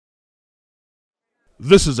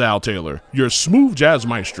This is Al Taylor, your smooth jazz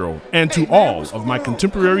maestro, and to all of my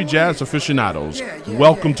contemporary jazz aficionados,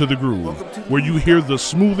 welcome to The Groove, where you hear the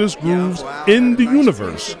smoothest grooves in the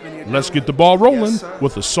universe. Let's get the ball rolling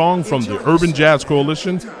with a song from the Urban Jazz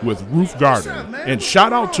Coalition with Roof Garden. And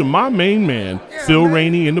shout out to my main man, Phil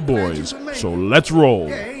Rainey and the boys. So let's roll.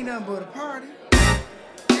 Yeah, ain't nothing but a party.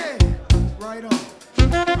 Yeah, right on.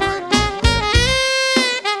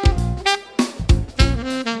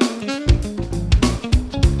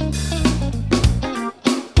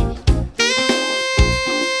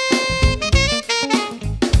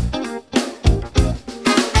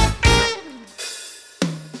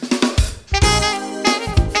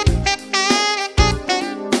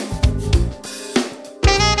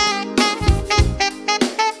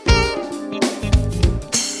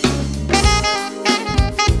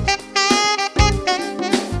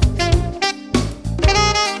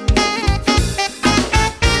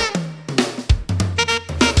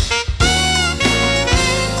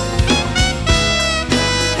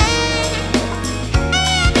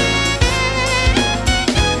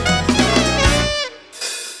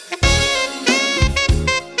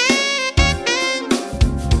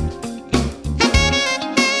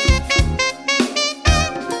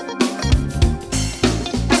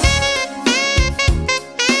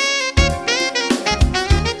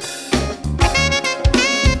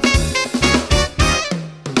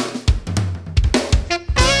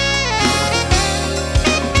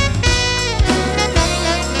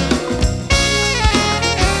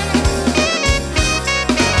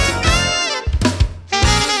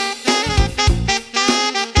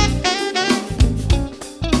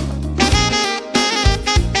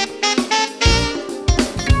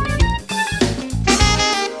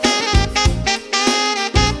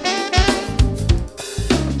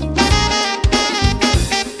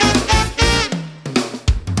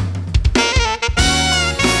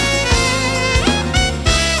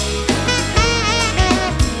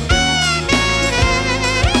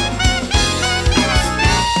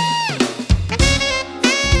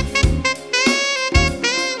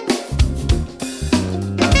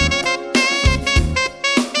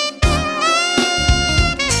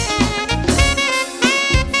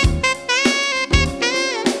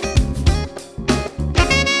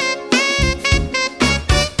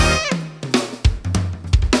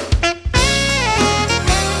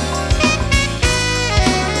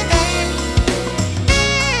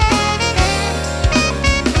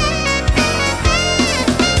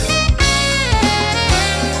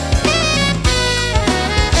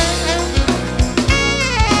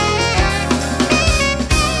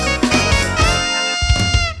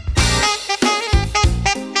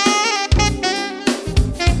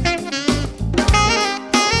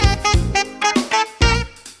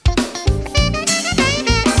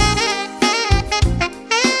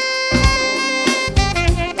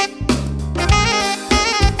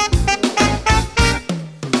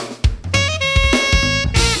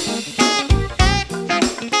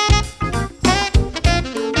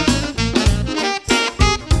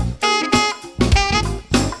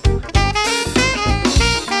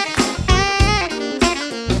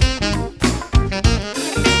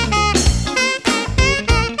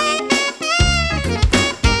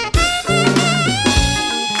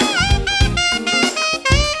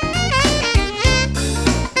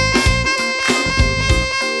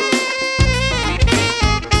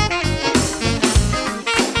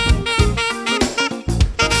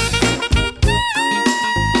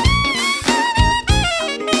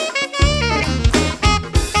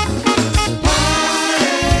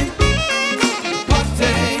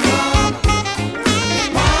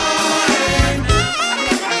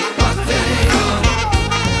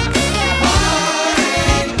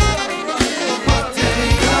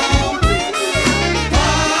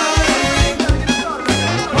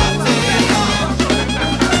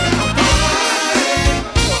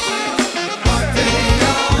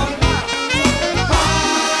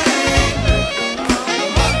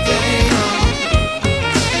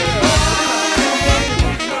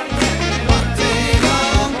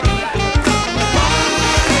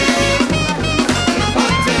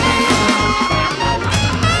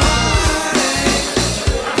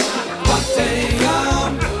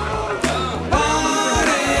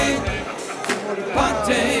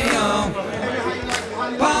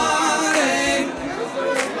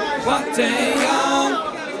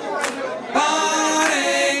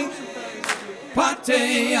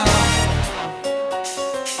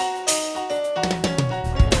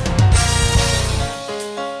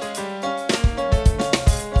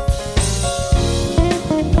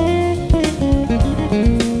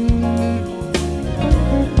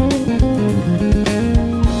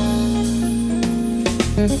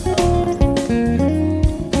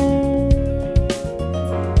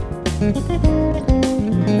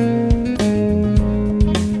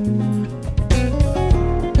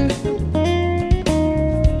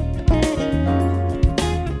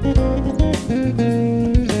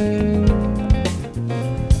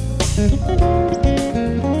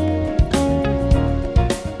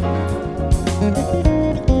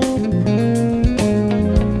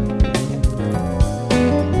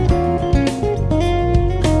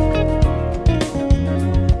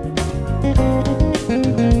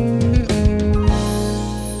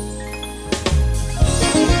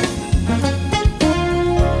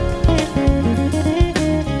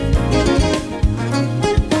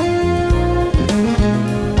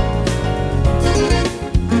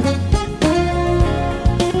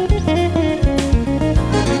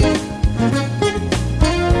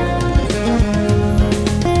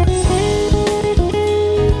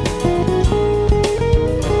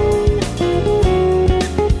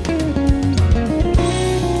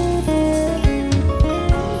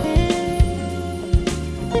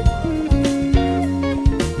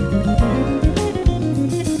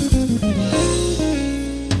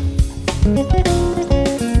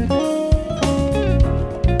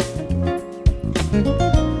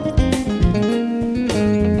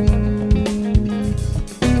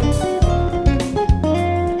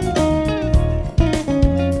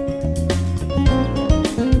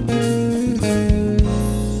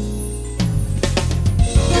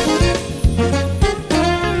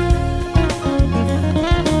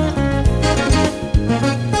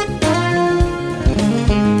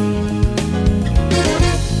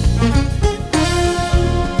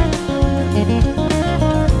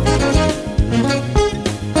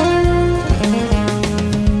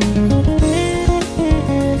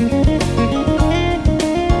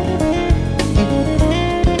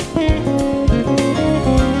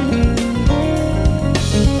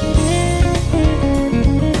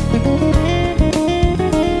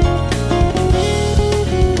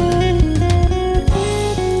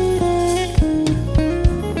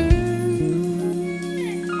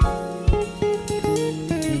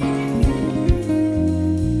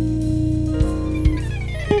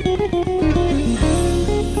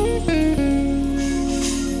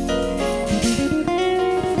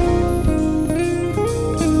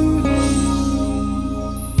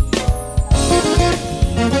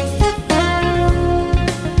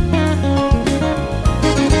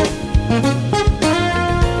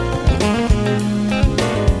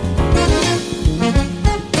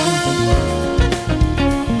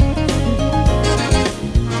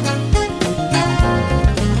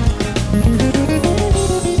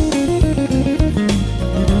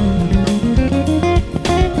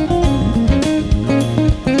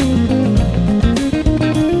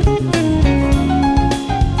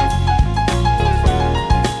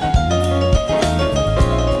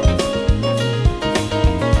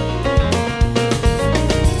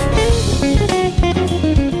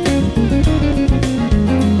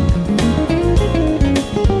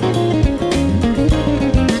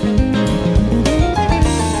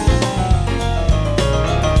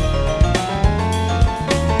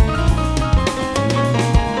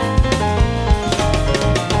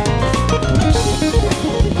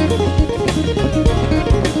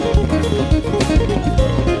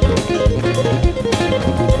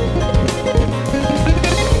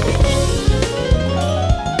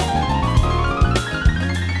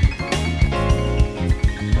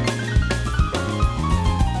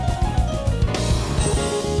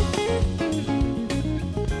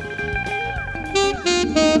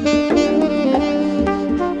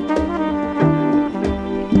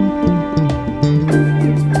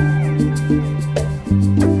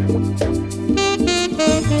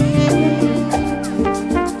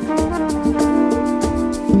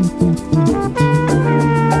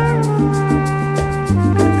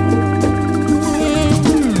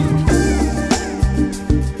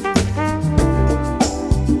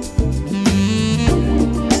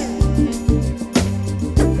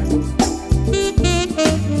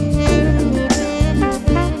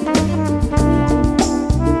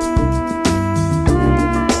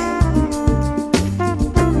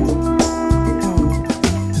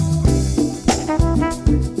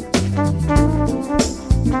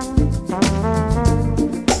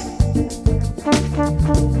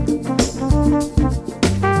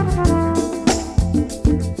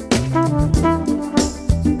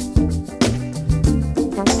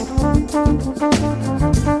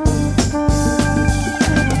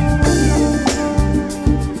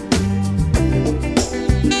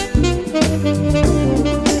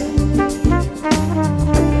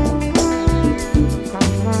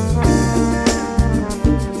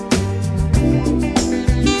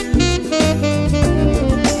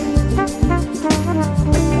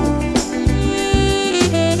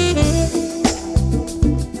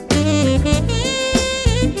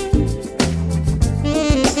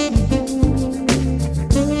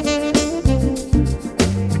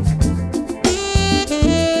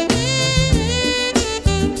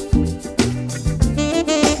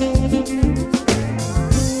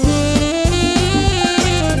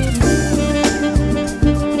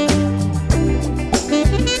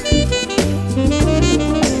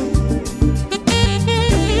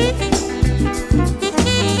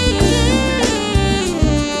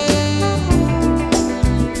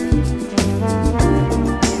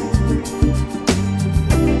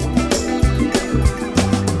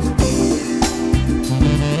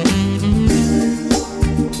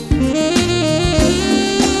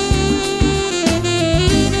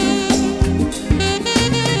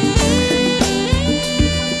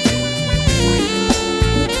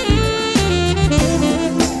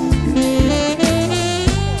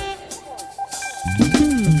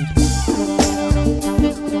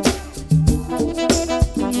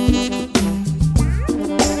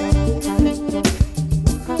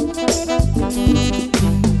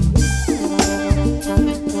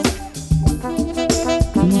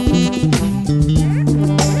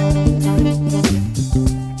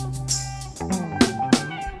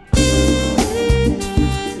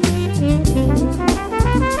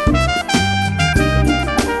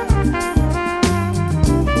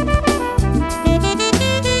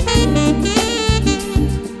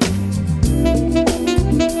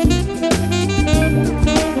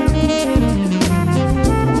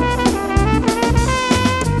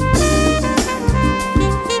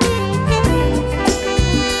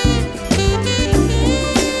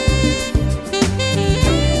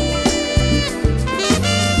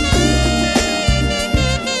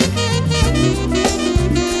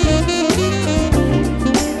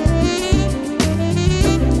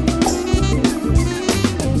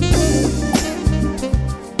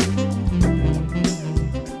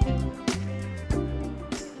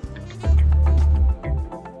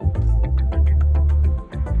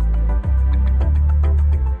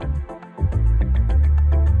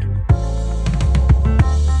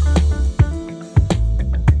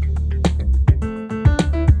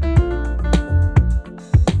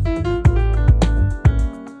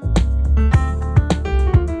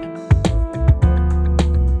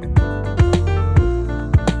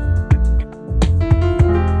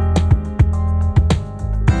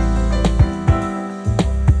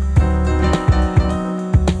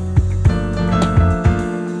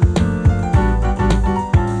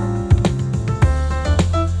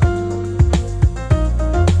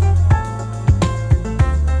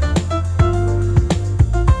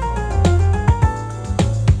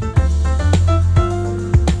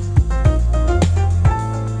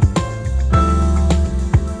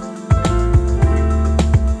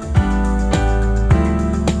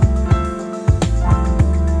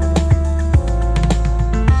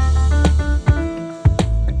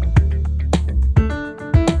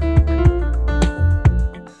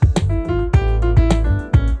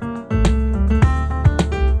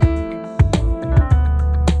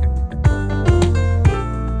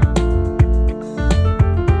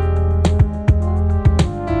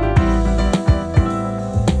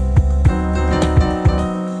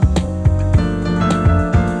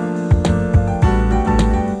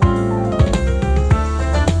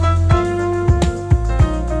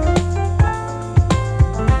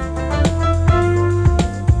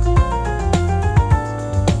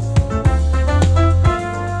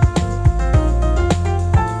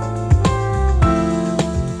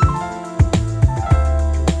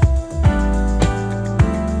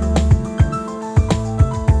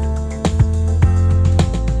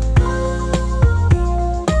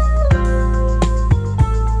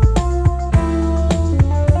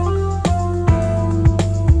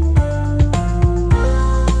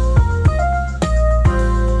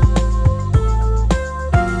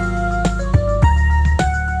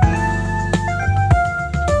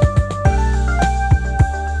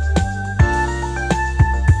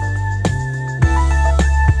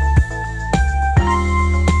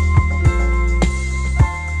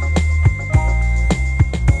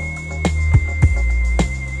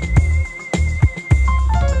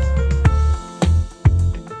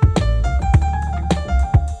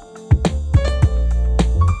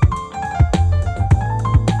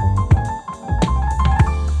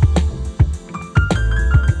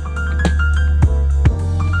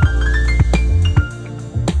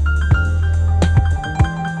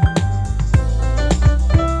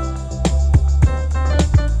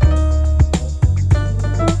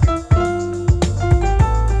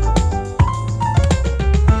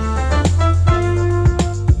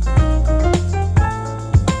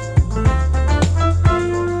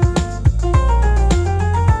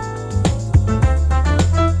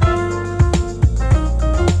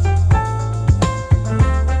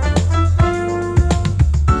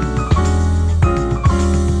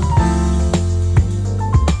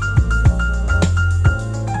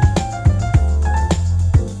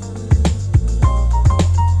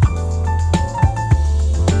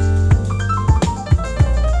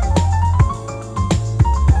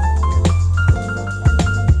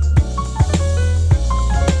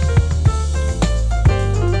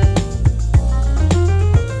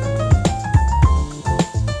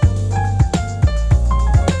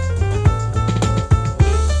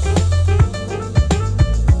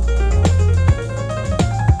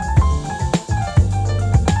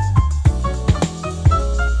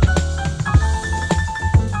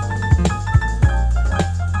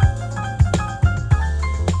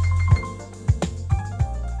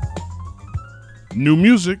 New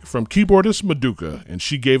music from keyboardist Madoca, and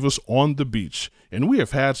she gave us On the Beach. And we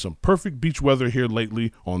have had some perfect beach weather here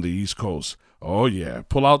lately on the East Coast. Oh yeah,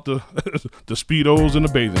 pull out the the Speedos and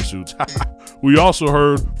the bathing suits. We also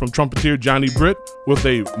heard from trumpeter Johnny Britt with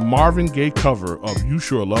a Marvin Gaye cover of You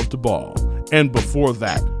Sure Love to Ball. And before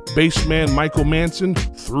that, bassman Michael Manson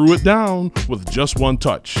threw it down with Just One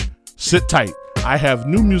Touch. Sit tight. I have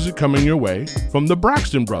new music coming your way from the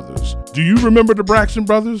Braxton Brothers. Do you remember the Braxton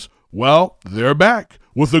Brothers? Well, they're back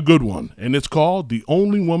with a good one, and it's called The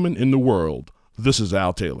Only Woman in the World. This is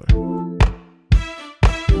Al Taylor.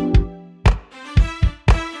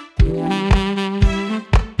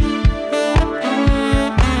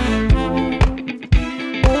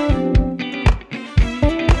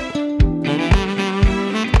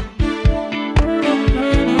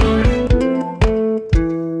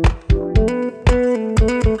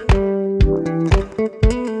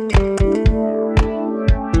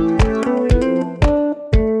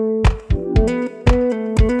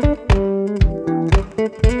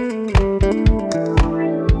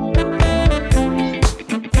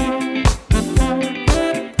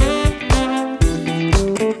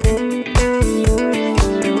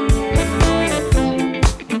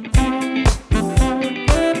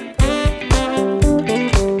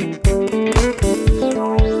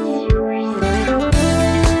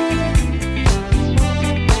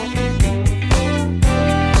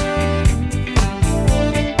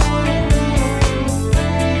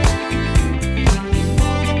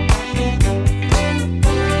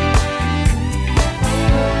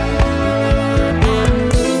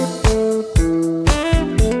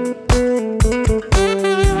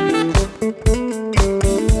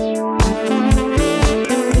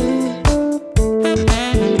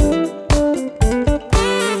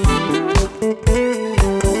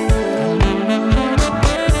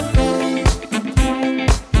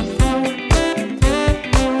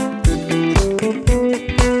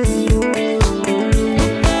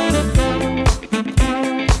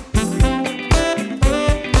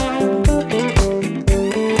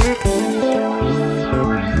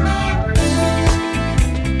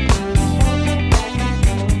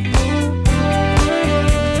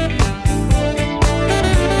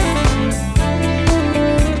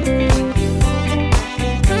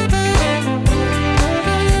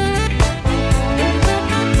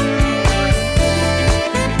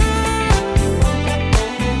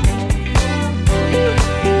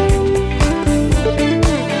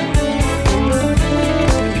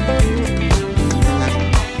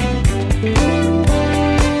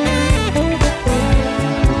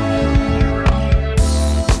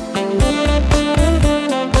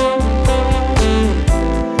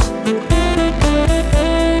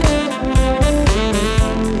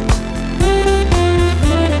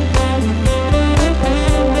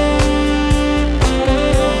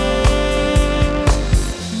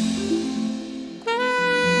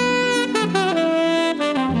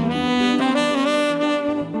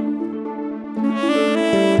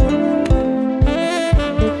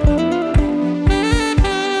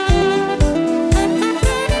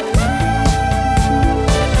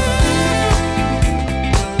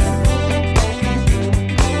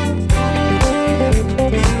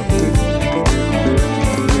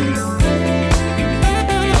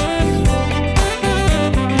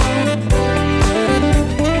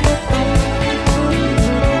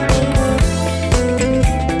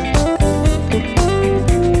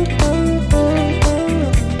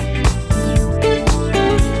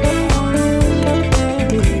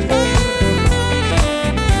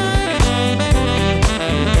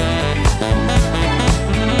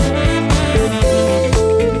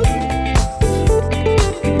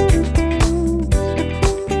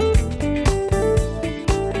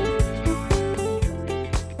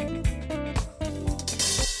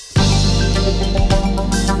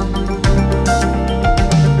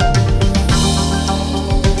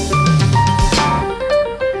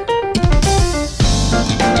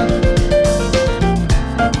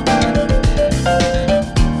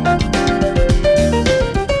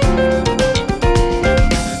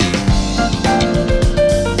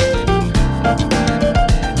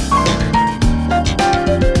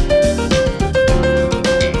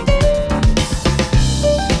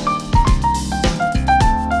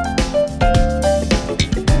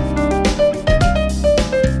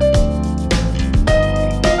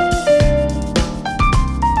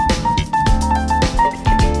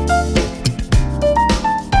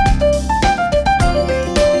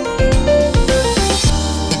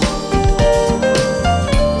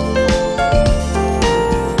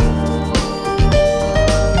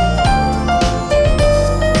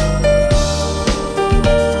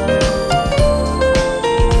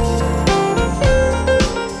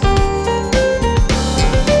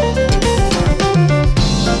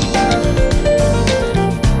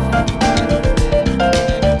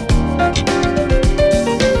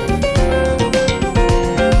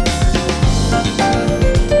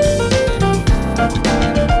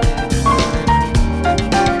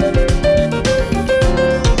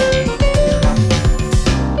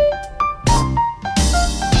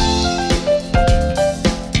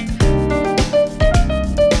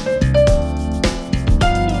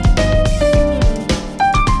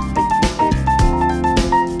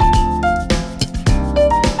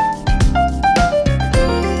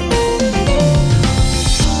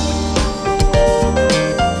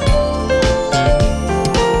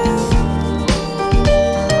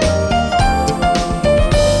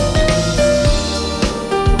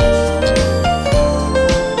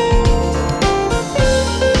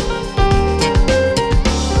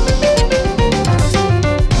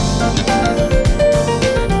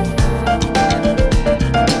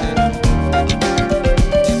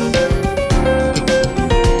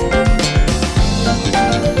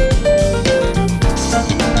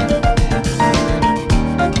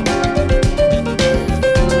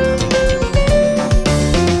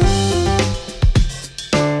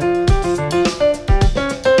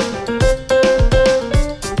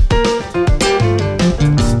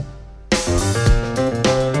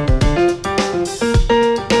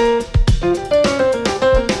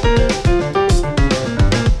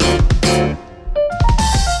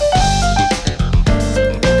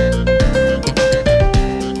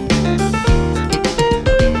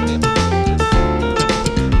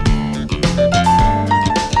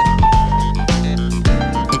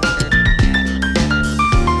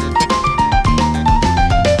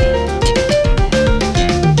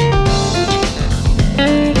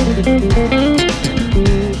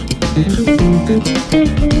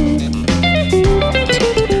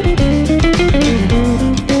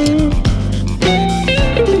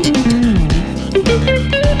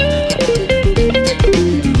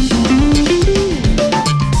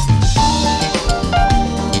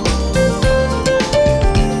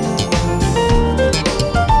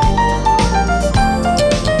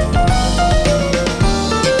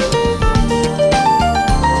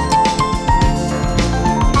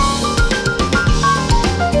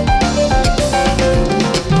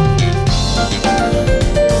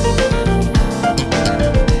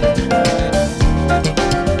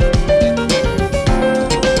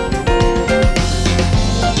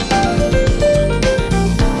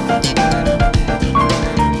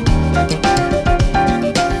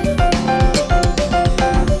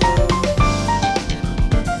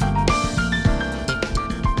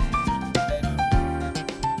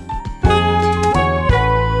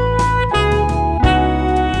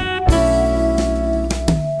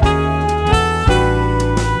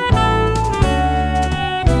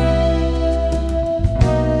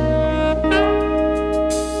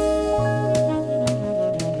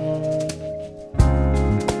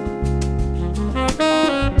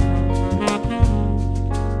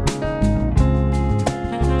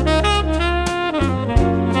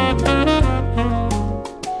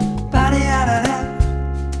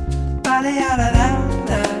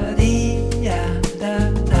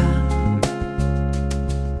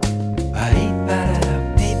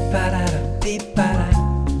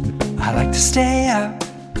 I like to stay up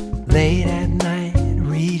late at night,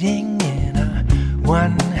 reading in a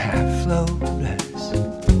 1/2 floaters,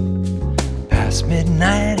 past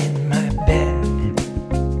midnight in my bed.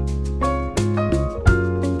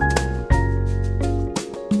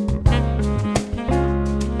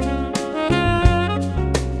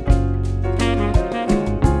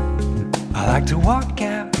 I like to walk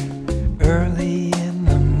out early in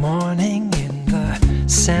the morning in the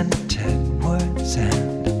scented woods and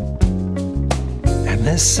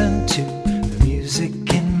listen to the music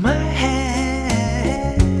in my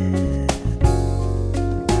head.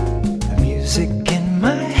 The music in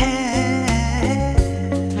my head.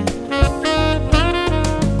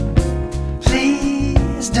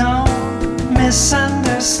 Please don't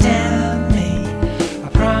misunderstand me. I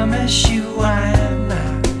promise you I'm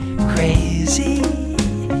not crazy.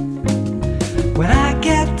 When I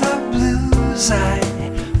get the blues, I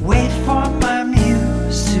wait for my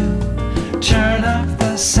muse to turn up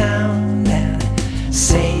the sound and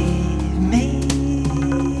save me.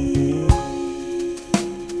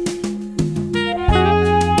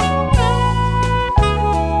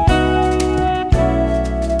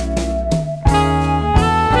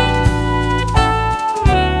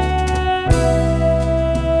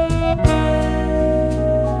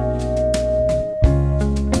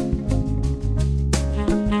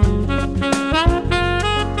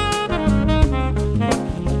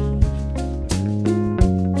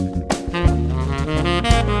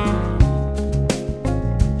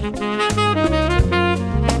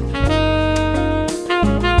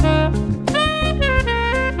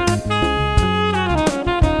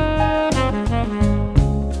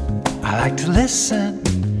 I like to listen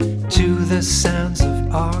to the sounds of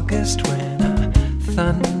August when a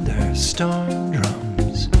thunderstorm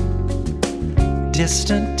drums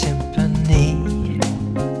distant timpani.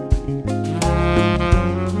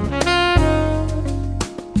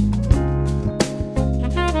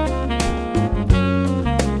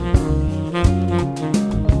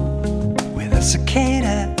 With the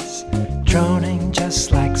cicadas droning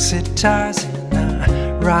just like sitars in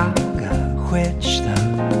a raga which the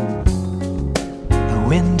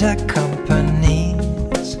wind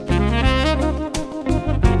accompanies.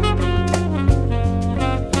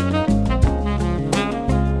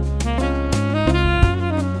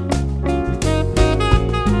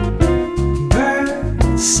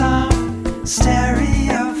 Bird song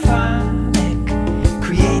stereophonic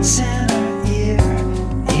creates inner ear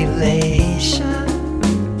elation.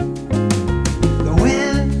 The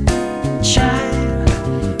wind chime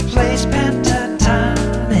plays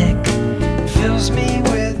pentatonic, fills me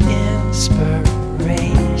with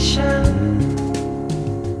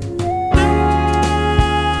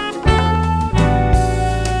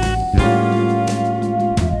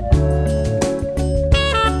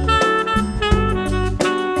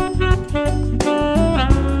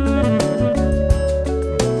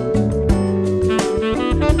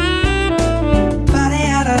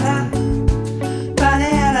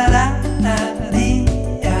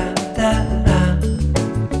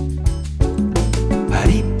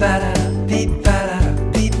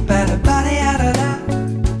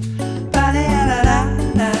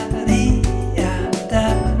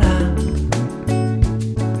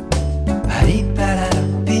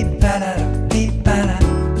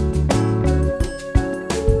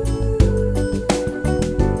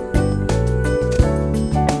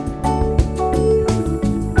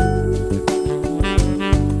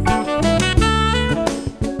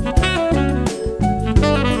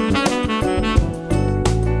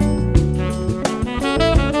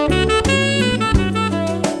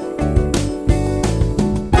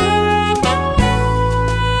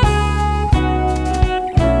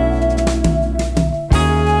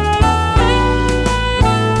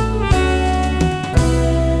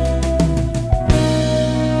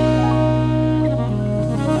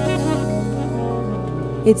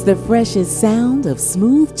It's the freshest sound of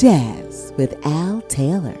smooth jazz with Al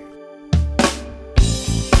Taylor.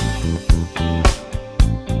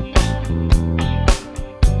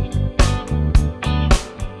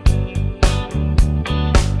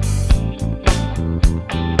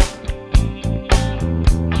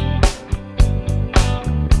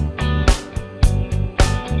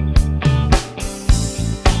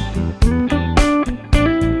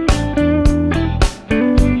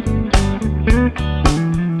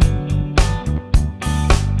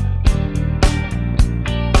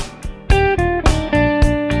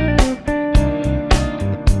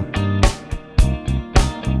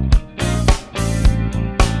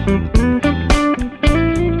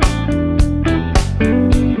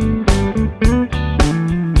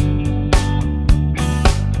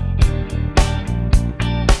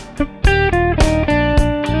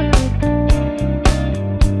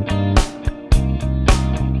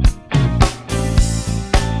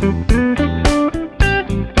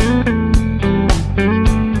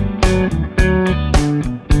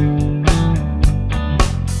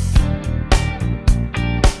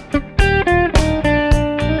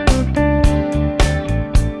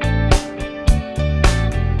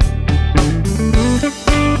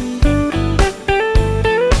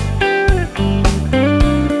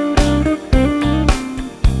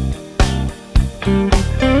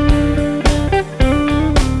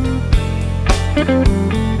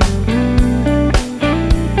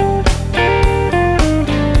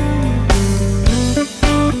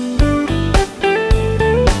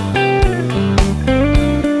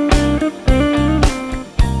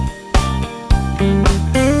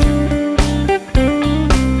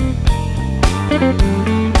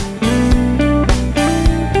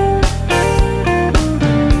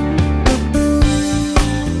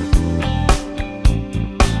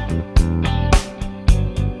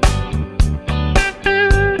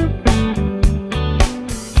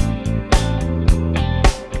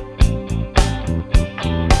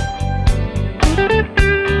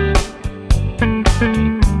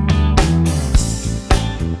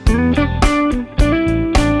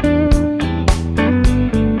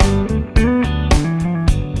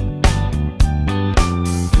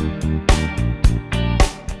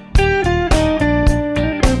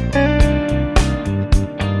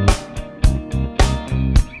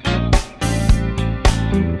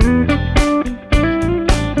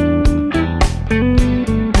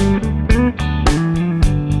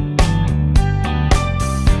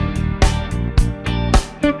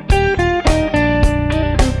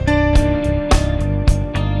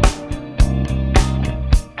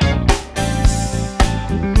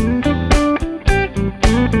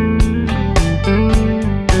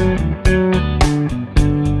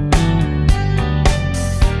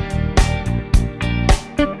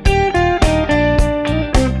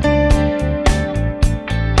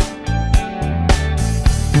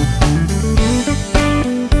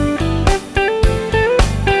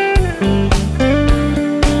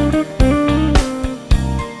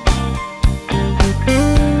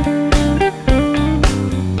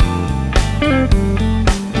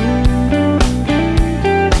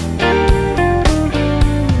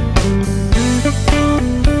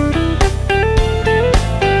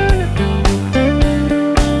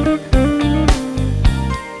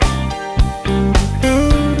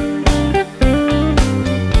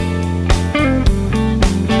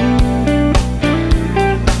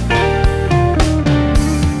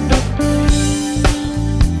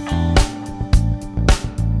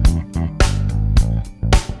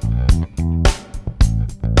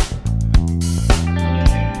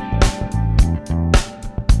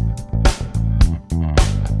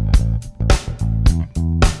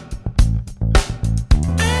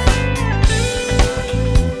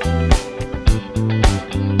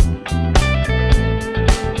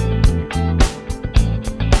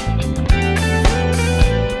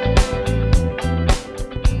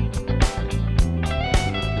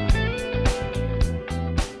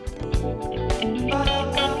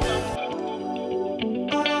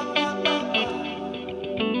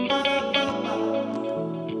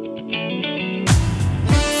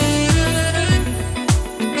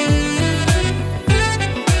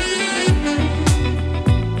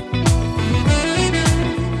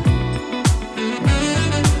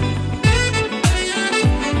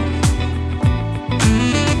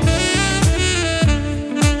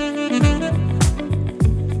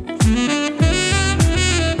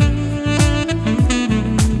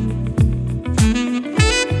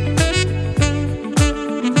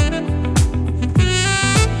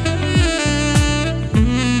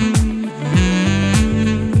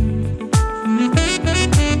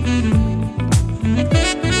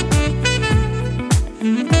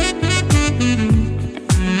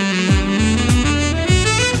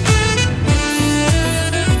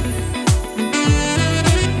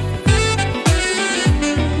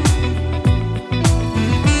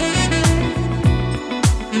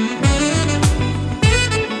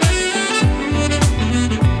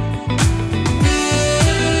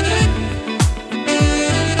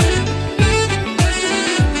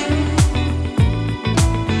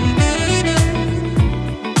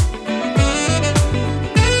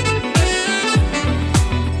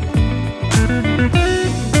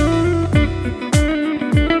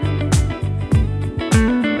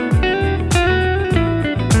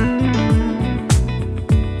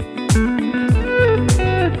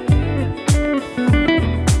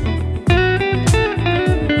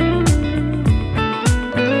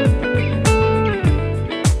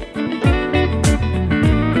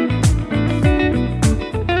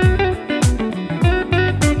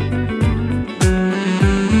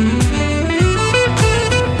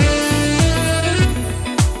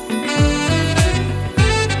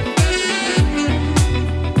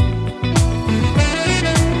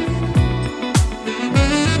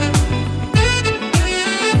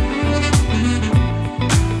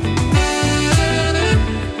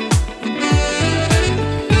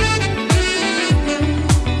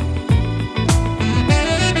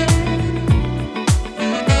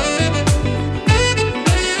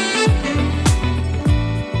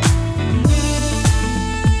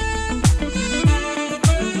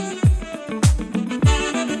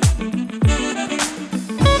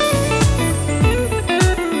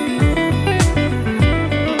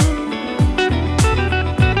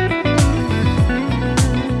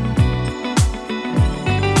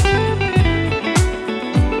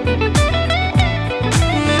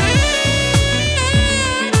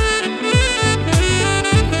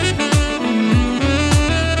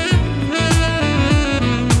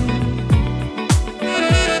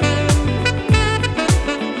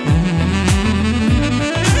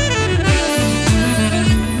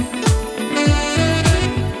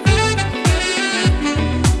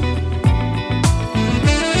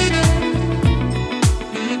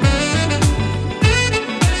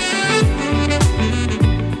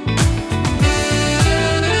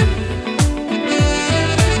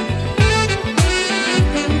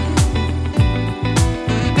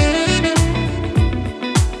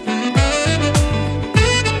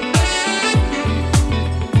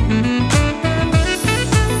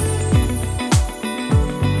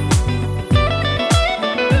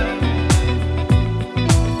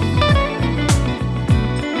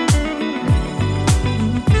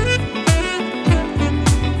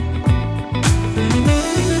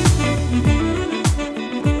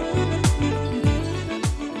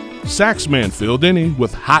 Saxman Phil Denny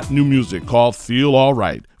with hot new music called Feel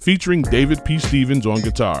Alright, featuring David P. Stevens on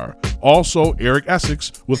guitar. Also Eric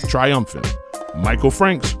Essix with Triumphant, Michael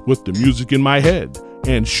Franks with The Music in My Head,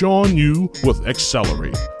 and Sean Yu with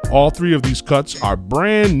Accelerate. All three of these cuts are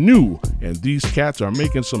brand new, and these cats are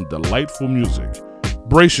making some delightful music.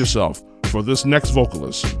 Brace yourself for this next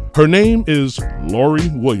vocalist. Her name is Lori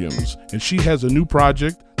Williams, and she has a new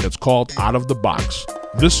project that's called Out of the Box.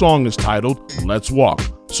 This song is titled Let's Walk,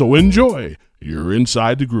 so enjoy. You're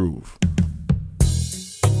inside the groove.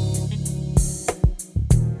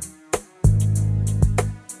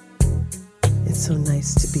 It's so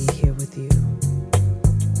nice to be here with you.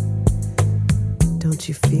 Don't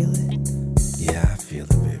you feel it? Yeah, I feel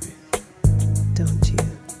it, baby. Don't you?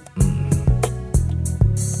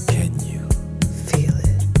 Can you? Feel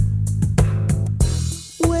it.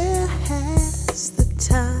 Where has the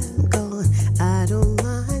time gone? I don't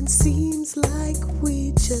mind. Seems like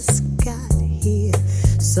we just got here.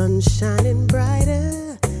 Sun shining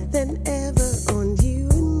brighter than ever on you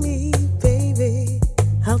and me, baby.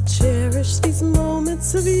 I'll cherish these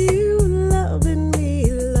moments of you loving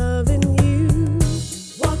me, loving you.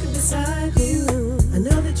 Walking beside you, I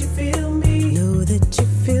know that you feel me, know that you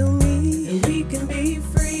feel me, and we can be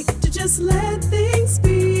free to just let things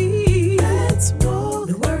be. Let's walk,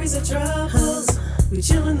 no worries or troubles, we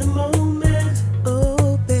chill in the moment.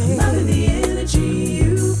 Oh, baby, I'm loving the energy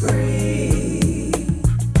you bring.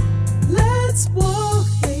 Let's walk,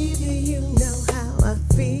 baby, you know how I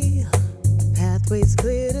feel. Pathways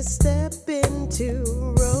clear to step into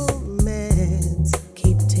romance.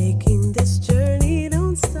 Keep taking this journey,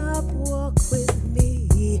 don't stop, walk with me.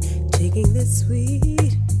 Taking this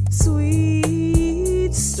sweet,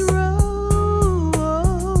 sweet stroll.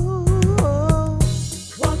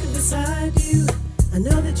 Walking beside you, I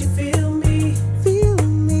know that you feel me,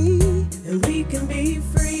 and we can be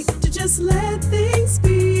free to just let things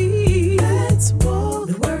be. Let's walk,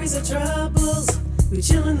 no worries or troubles, we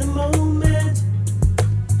chill in the moment.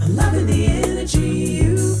 I'm loving the energy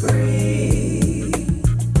you bring.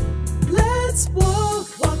 Let's walk,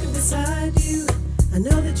 walking beside you. I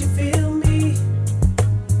know that you feel me,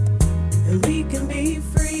 and we can be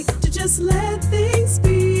free to just let things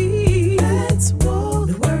be. Let's walk,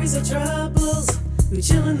 no worries or troubles, we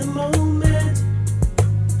chill in the moment.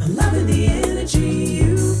 I'm loving the energy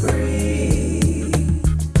you bring.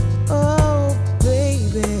 Oh,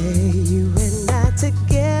 baby, you and I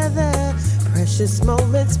together. Precious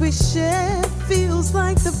moments we share, feels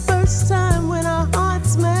like the first time when our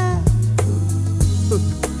hearts met.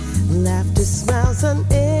 Laughter, smiles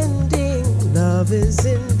unending, love is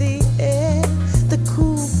in the air, the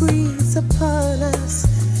cool breeze upon us.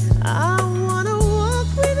 I wanna walk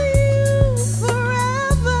with you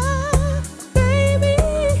forever, baby.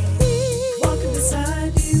 Walking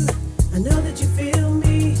beside you, I know that you feel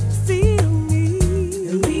me,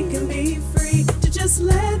 and we can be free to just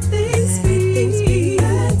let things be.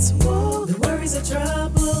 Let's walk, no worries or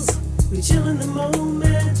troubles, we chill in the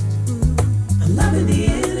moment. I'm loving the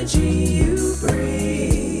energy you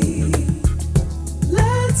bring.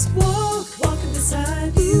 Let's walk, walking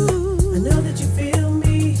beside you. I know that you feel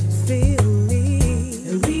me,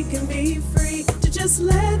 and we can be free to just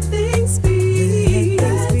let things be.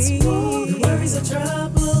 Let's walk, no worries or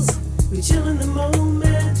troubles, we chill in the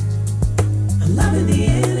moment. I'm loving the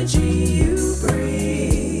energy you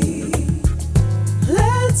bring.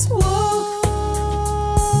 Let's walk,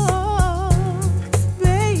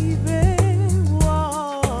 baby,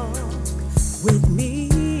 walk with me.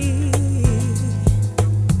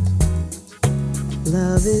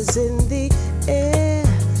 Love is in the air,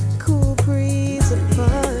 cool breeze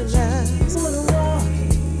upon us. Wanna walk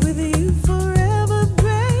with you forever,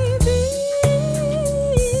 baby.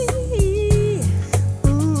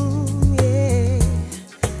 Yeah.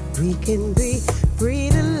 We can be free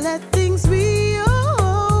to let things be.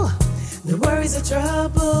 Oh, no worries or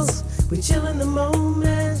troubles, we chill in the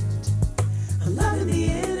moment. I'm loving the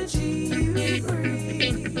energy you bring.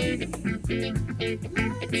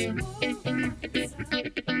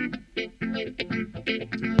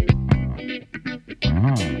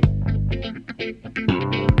 Let's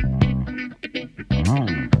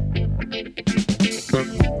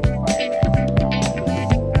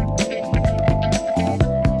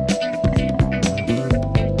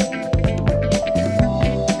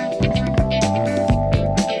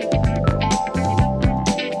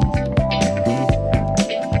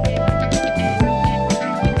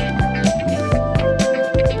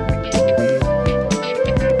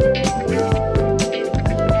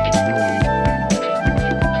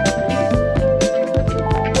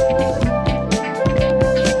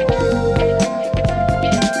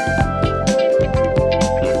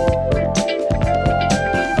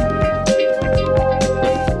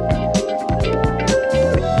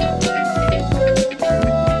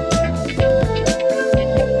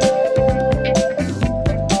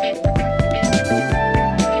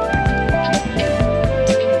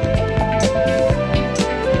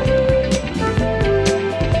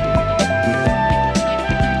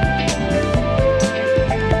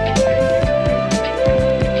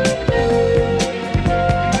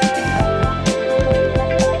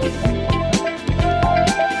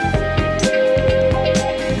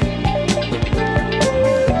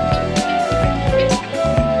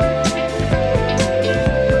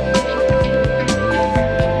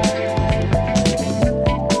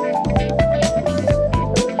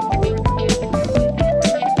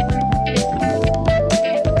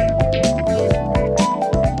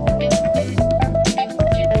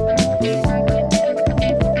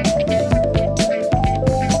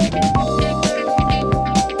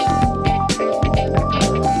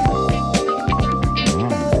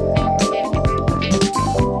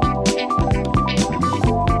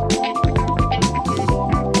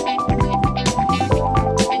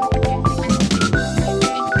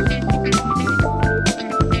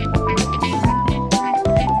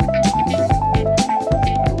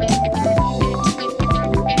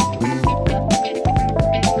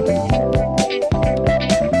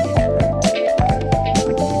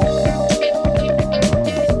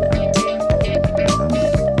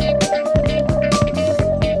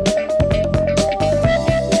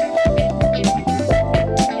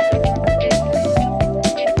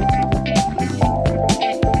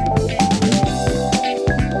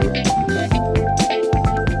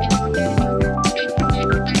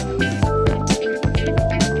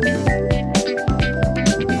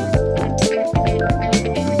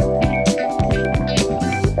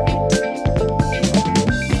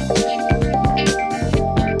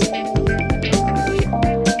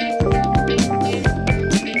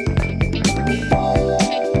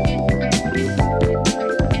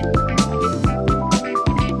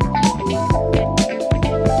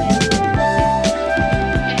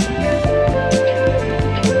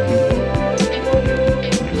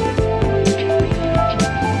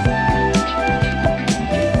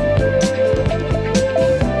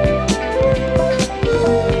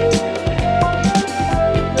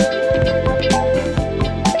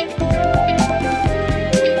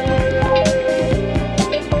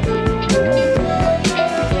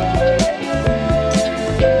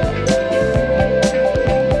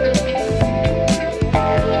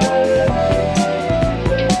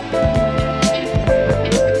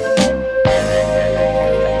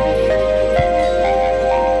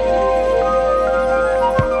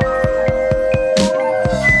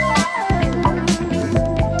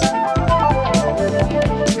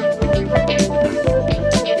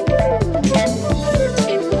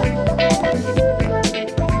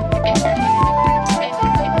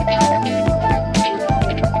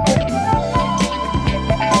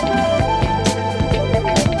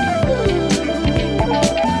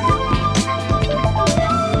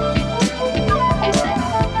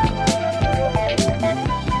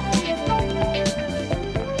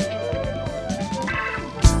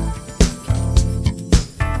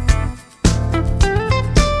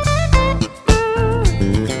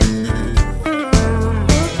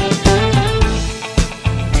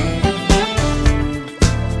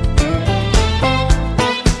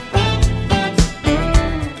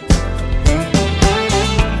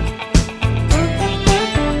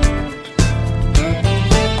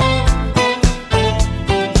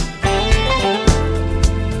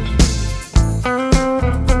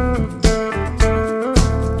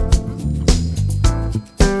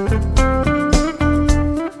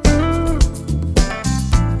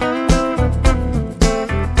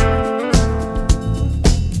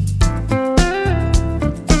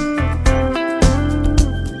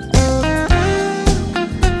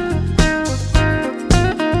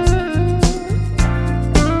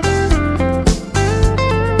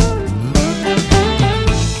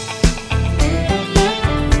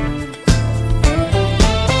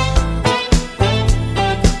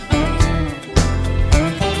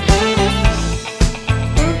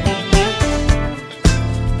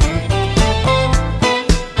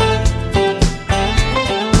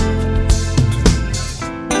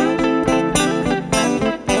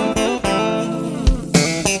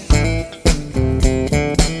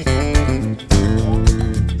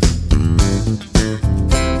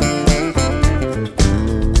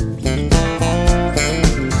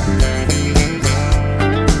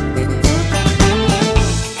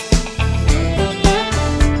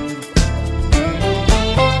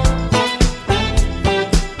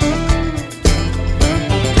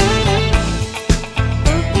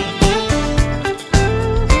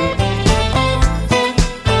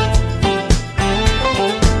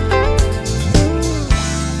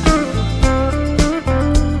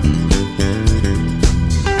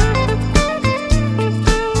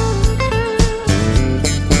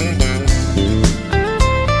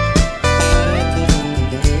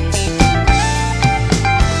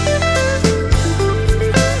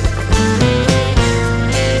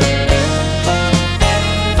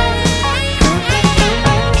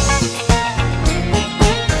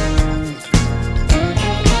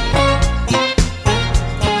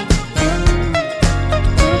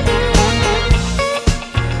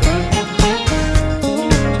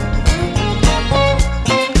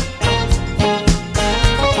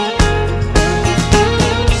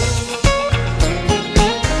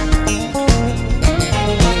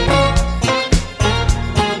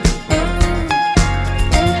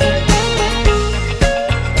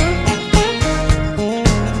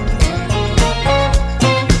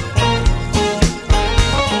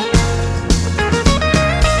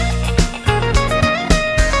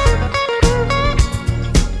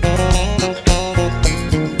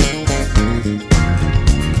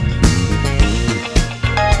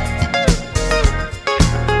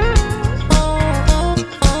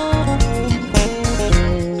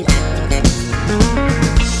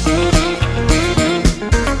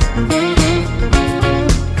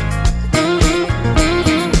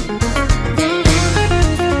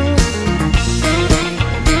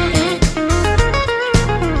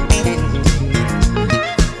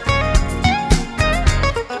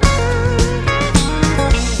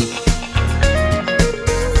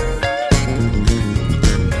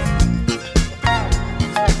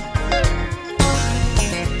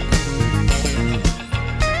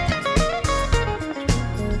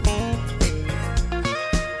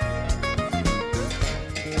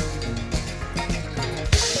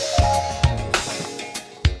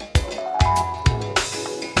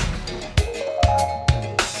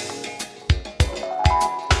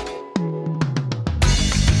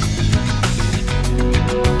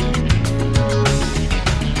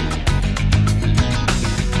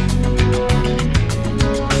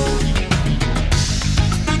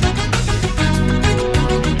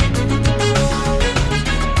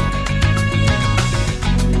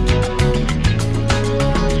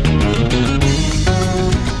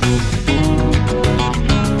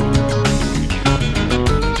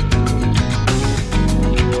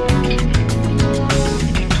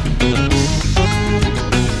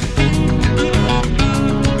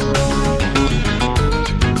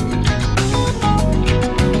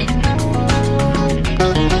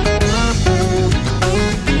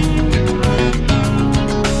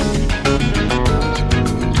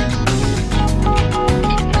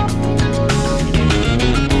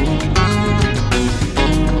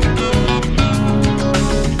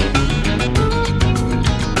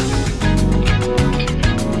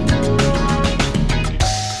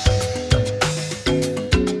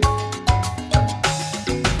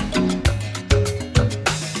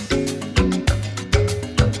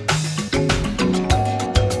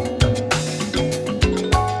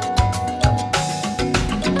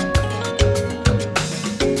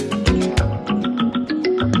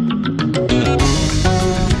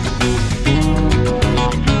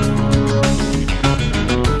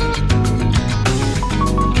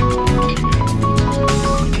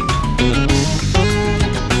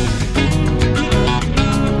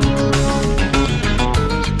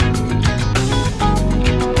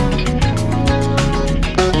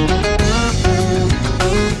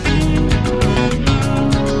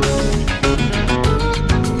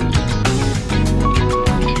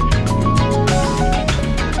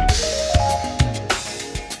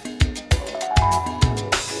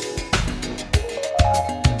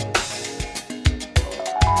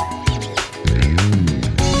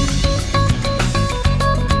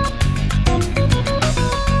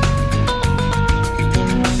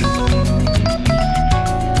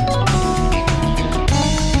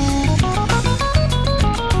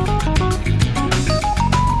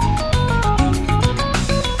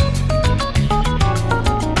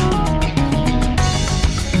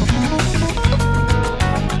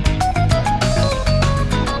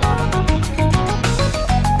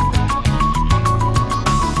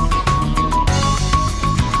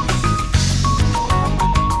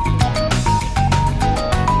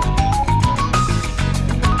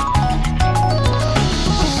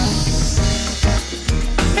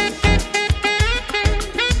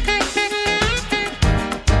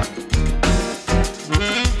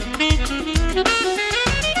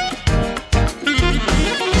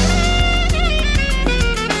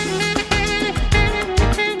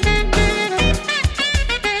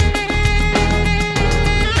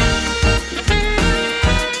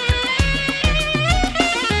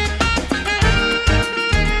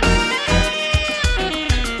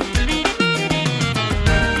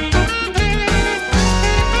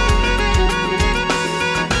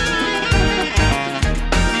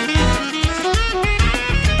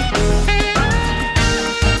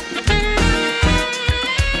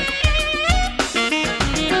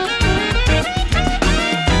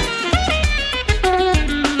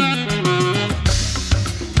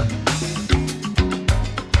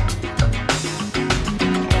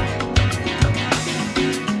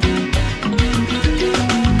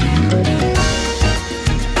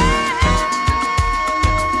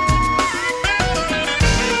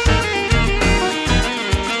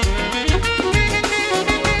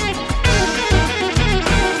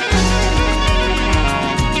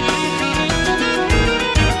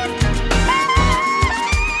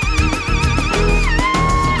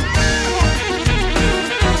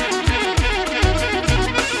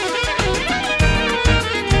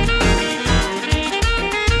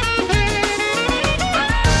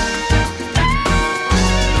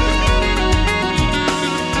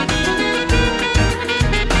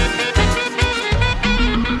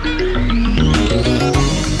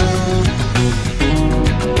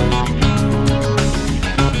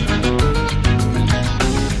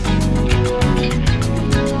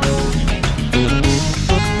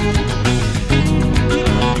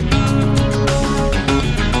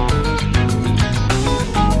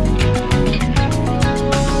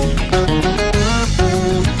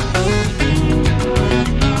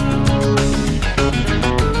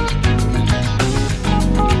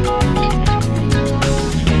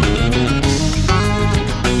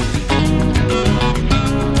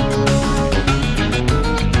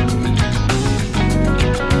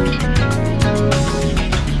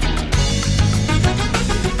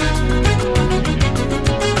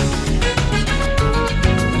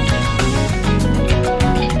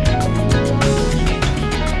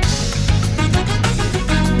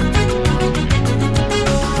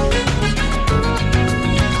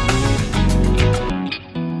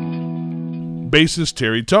bassist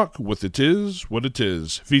Terry Tuck with It Is What It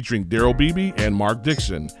Is, featuring Daryl Beebe and Mark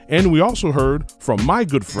Dixon. And we also heard from my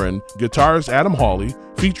good friend, guitarist Adam Hawley,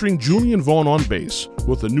 featuring Julian Vaughn on bass,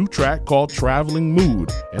 with a new track called Traveling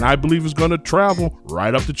Mood, and I believe it's going to travel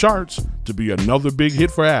right up the charts to be another big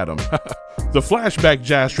hit for Adam. The flashback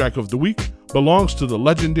jazz track of the week belongs to the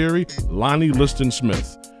legendary Lonnie Liston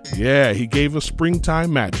Smith. Yeah, he gave us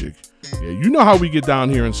Springtime Magic. Yeah, you know how we get down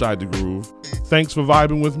here inside the groove. Thanks for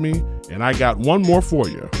vibing with me, and I got one more for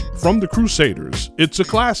you. From the Crusaders, it's a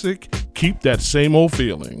classic, Keep That Same Old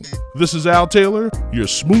Feeling. This is Al Taylor, your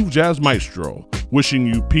smooth jazz maestro, wishing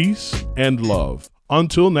you peace and love.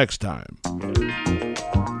 Until next time.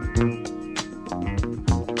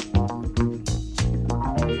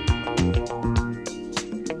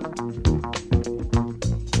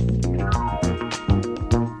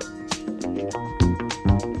 Keep that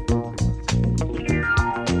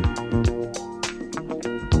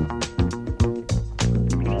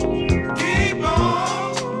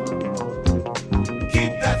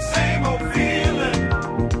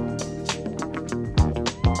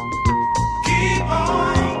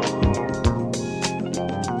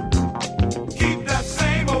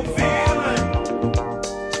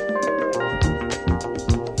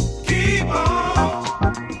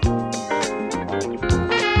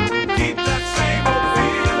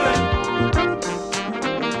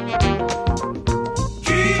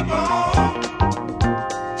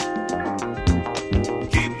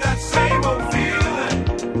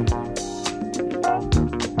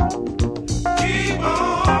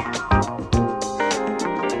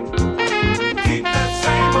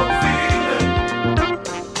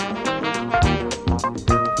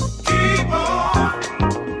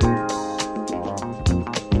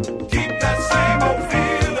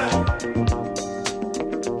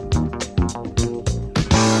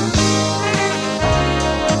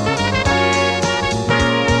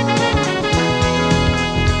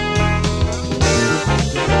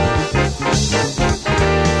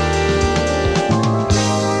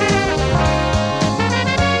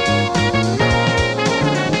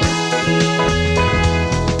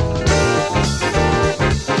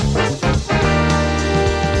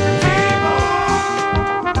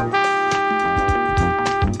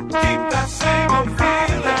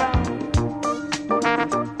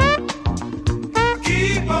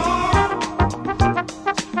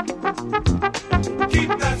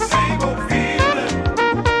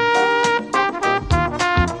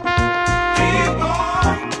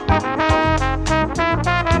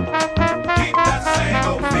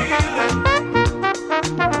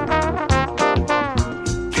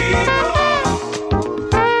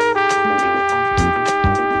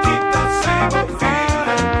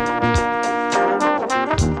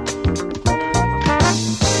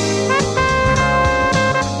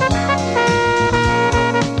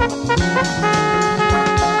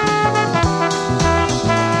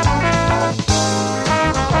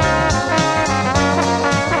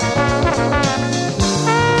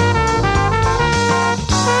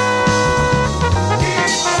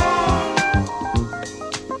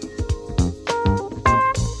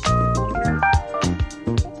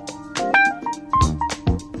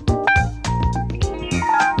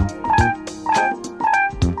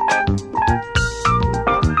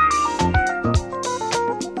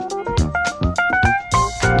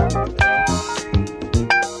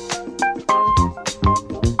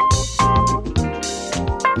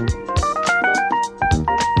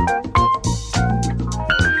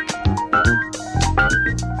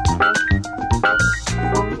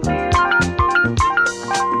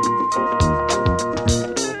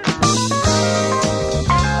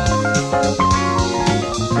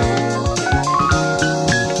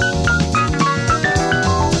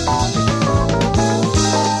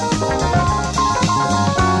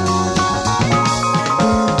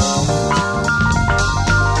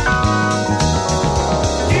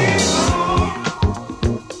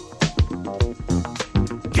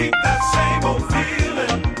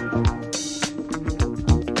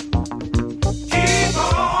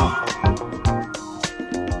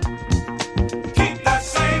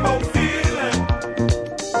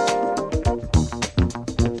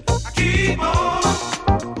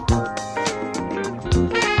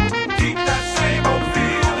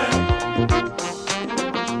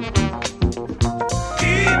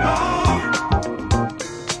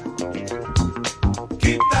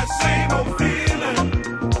same old feeling.